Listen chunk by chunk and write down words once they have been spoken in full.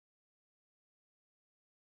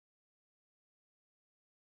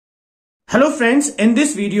Hello friends, in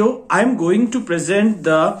this video I'm going to present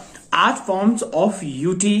the art forms of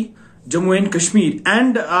UT Jammu and Kashmir,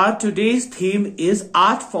 and our today's theme is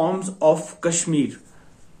art forms of Kashmir.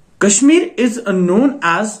 Kashmir is known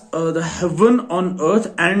as the heaven on earth,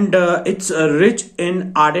 and it's rich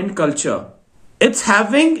in art and culture. It's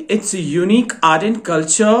having its unique art and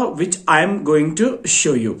culture which I'm going to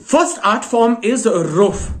show you. First art form is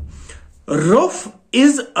Roof. Roof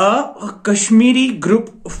is a Kashmiri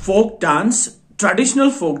group folk dance, traditional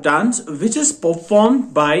folk dance, which is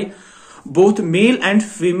performed by both male and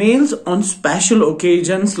females on special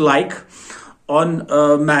occasions like on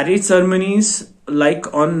marriage ceremonies,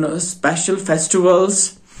 like on special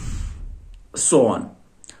festivals, so on.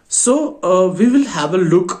 So we will have a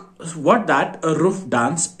look what that roof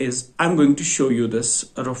dance is. I'm going to show you this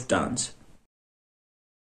roof dance.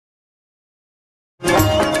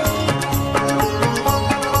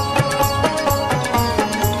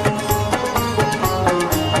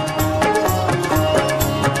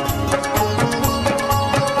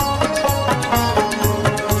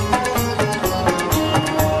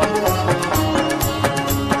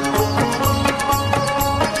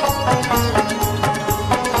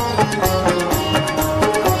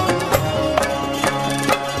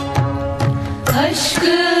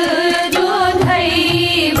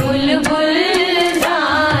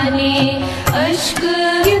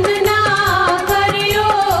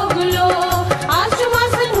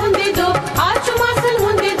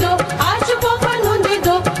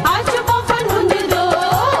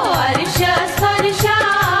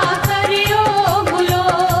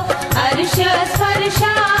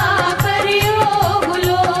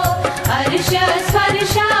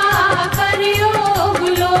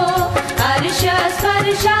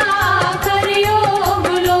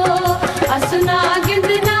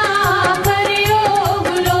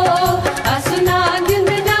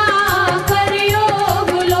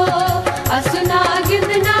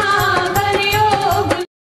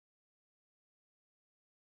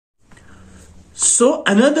 So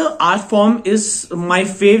another art form is my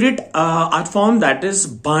favorite art form, that is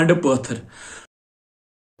Bandapathar.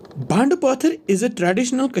 Bandapathar is a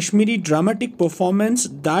traditional Kashmiri dramatic performance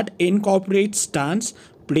that incorporates dance,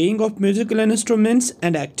 playing of musical instruments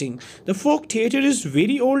and acting. The folk theatre is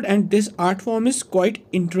very old and this art form is quite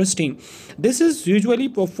interesting. This is usually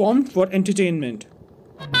performed for entertainment.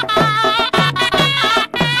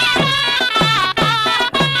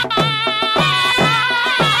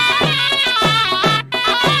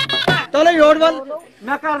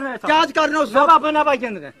 मैं कर रहा था क्या करना उस बाबा बना भाई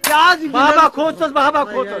केंद्र क्या बाबा खोद बाबा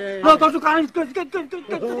खोद लो तो कारण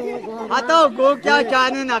आता गो क्या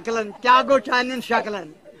चाहने नकलन क्या गो चाहने शकलन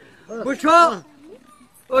बुशो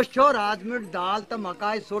उस छो राजमिट दाल त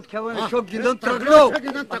मकाई सोट खेवन शो गिलन तगड़ो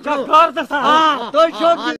अच्छा कर त हां तो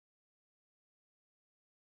show.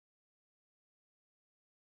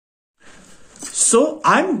 So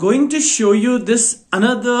I'm going to show you this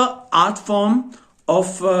another art form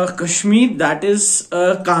of Kashmir, that is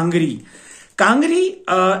Kangri. Kangri,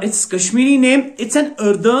 its Kashmiri name, it's an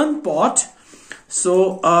earthen pot.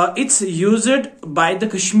 So it's used by the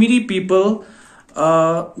Kashmiri people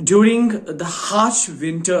during the harsh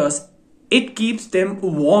winters. It keeps them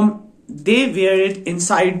warm. They wear it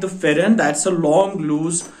inside the ferran, that's a long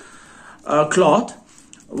loose cloth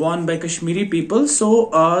worn by Kashmiri people.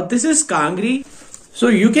 So this is Kangri. So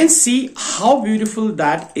you can see how beautiful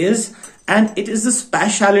that is. And it is the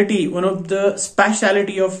speciality, one of the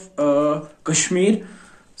speciality of Kashmir.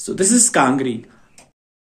 So this is Kangri.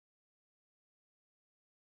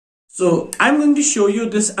 So I'm going to show you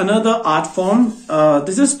this another art form.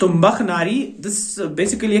 This is Tumbak Nari. This is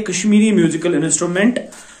basically a Kashmiri musical instrument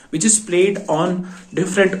which is played on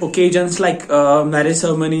different occasions like marriage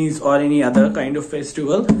ceremonies or any other kind of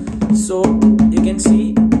festival. So you can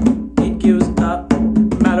see it gives a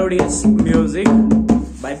melodious music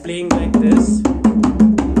by playing like this.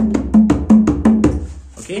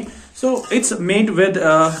 Okay, so it's made with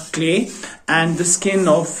clay and the skin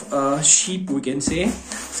of sheep, we can say,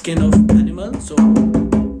 skin of animal. So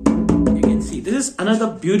you can see this is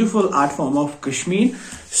another beautiful art form of Kashmir.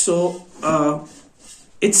 So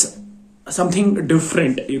it's something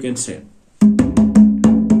different, you can say.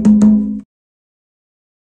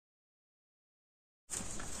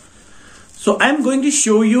 So I'm going to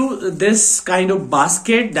show you this kind of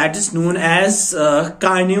basket that is known as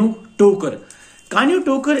Kanu Toker. Kanu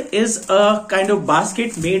Toker is a kind of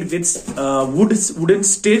basket made with wooden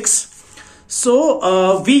sticks.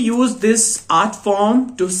 So we use this art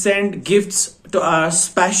form to send gifts to our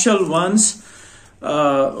special ones.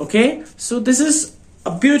 Okay, so this is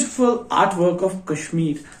a beautiful artwork of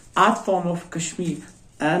Kashmir, art form of Kashmir.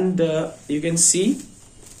 and you can see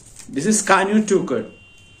this is Kanu Tukar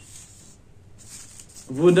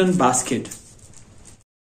wooden basket.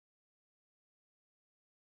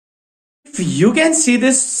 You can see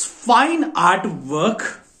this fine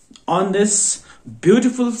artwork on this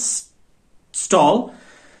beautiful stall.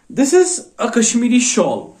 This is a Kashmiri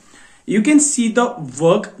shawl. You can see the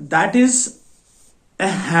work, that is a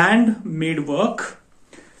handmade work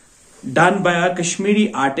done by a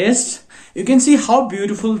Kashmiri artist. You can see how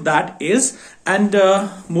beautiful that is, and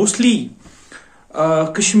mostly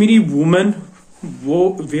Kashmiri women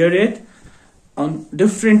wear it on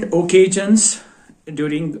different occasions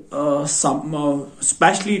during summer,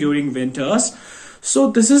 especially during winters.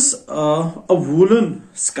 So this is a woolen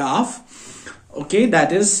scarf, okay,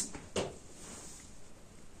 that is,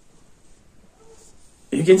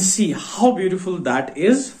 you can see how beautiful that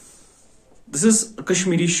is. This is a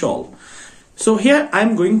Kashmiri shawl. So here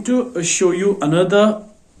I'm going to show you another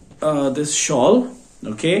this shawl,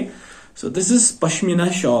 okay. So this is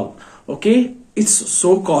Pashmina shawl, okay. It's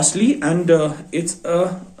so costly, and it's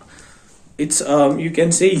you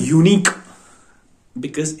can say unique,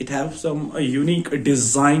 because it has some unique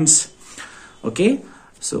designs, okay.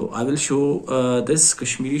 So I will show this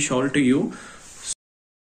Kashmiri shawl to you.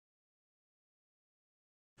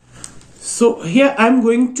 So here I'm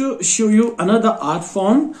going to show you another art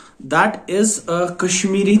form, that is a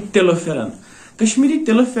Kashmiri Tilafiran. Kashmiri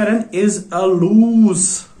Tilafiran is a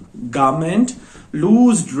loose garment,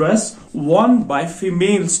 loose dress worn by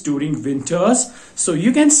females during winters. So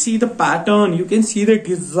you can see the pattern, you can see the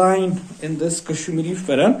design in this Kashmiri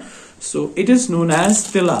Firan. So it is known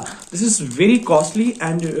as Tila. This is very costly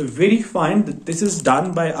and very fine. This is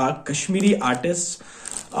done by our Kashmiri artists,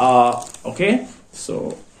 okay.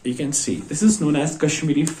 So you can see this is known as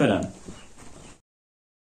Kashmiri Firan.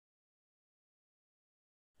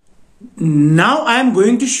 Now I am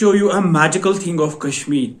going to show you a magical thing of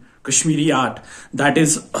Kashmir, Kashmiri art, that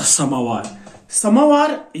is a samovar.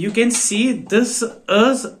 Samovar, you can see this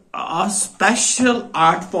is a special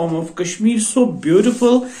art form of Kashmir, so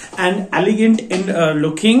beautiful and elegant in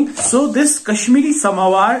looking. So this Kashmiri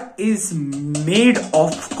samovar is made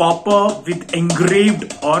of copper with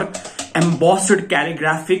engraved or embossed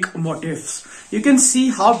calligraphic motifs. You can see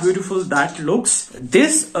how beautiful that looks.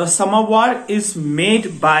 This samovar is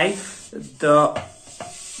made by the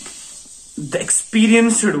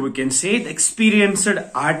experienced, we can say, the experienced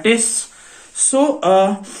artists. So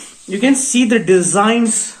you can see the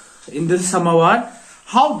designs in this samovar,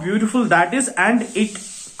 how beautiful that is, and it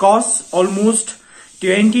costs almost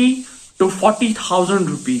 20 to 40,000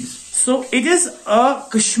 rupees. So it is a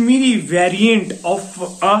Kashmiri variant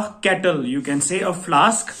of a kettle, you can say, a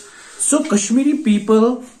flask. So Kashmiri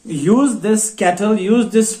people use this kettle,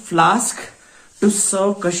 use this flask to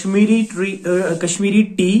serve Kashmiri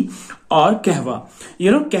tea or kahwa. You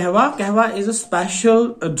know, kahwa is a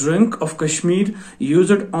special drink of Kashmir,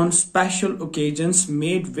 used on special occasions,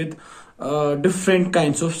 made with different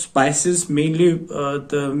kinds of spices. Mainly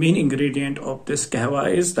the main ingredient of this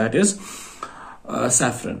kahwa is, that is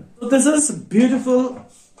saffron. So this is beautiful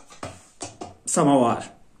samovar.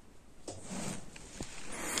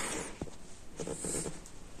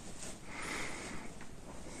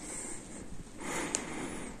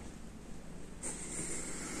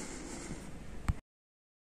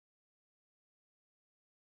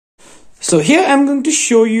 So here I'm going to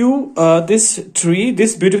show you this tree.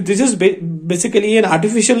 This is basically an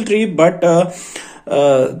artificial tree, but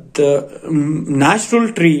the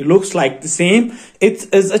natural tree looks like the same.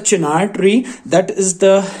 It is a chinar tree. That is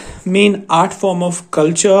the main art form of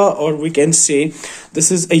culture, or we can say this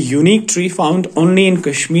is a unique tree found only in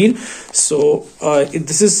Kashmir. So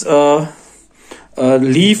this is a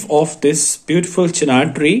leaf of this beautiful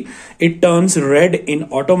chinar tree. It turns red in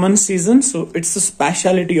autumn season, so it's a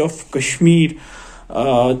speciality of Kashmir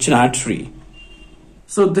chinar tree.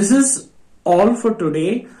 So this is all for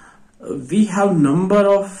today. We have number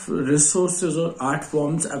of resources or art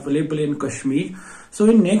forms available in Kashmir. So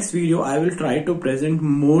in next video I will try to present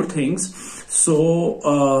more things. So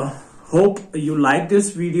hope you like this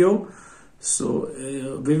video. So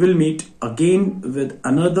we will meet again with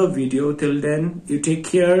another video. Till then, you take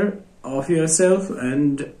care of yourself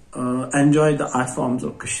and enjoy the art forms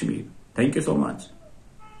of Kashmir. Thank you so much.